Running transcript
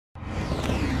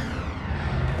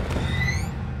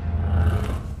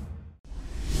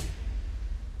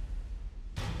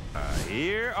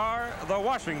Here are the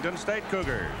Washington State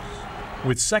Cougars.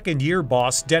 With second-year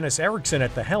boss Dennis Erickson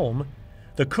at the helm,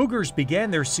 the Cougars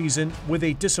began their season with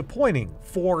a disappointing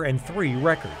 4-3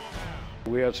 record.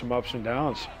 We had some ups and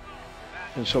downs,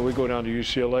 and so we go down to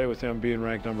UCLA with them being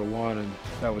ranked #1, and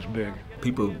that was big.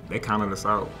 People, they counted us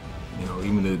out. You know,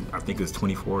 even I think it's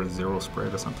 24-0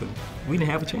 spread or something. We didn't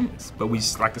have a chance, but we,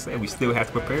 like I said, we still had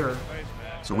to prepare.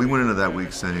 So we went into that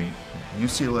week saying,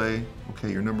 UCLA,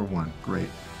 okay, you're #1, great.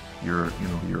 You're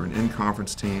an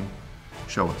in-conference team.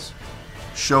 Show us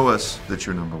that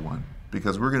you're #1,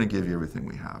 because we're going to give you everything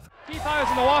we have. Keith, I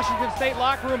was in the Washington State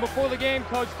locker room before the game.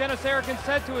 Coach Dennis Erickson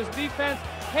said to his defense,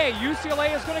 hey,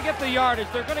 UCLA is going to get the yardage.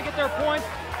 They're going to get their points.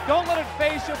 Don't let it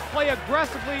phase you. Play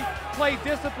aggressively, play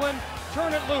disciplined,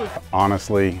 turn it loose.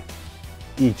 Honestly,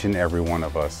 each and every one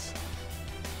of us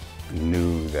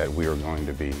knew that we were going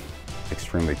to be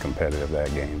extremely competitive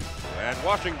that game. And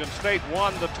Washington State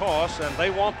won the toss, and they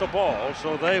want the ball,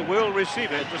 so they will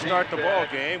receive it to start the ball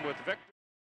game with victory.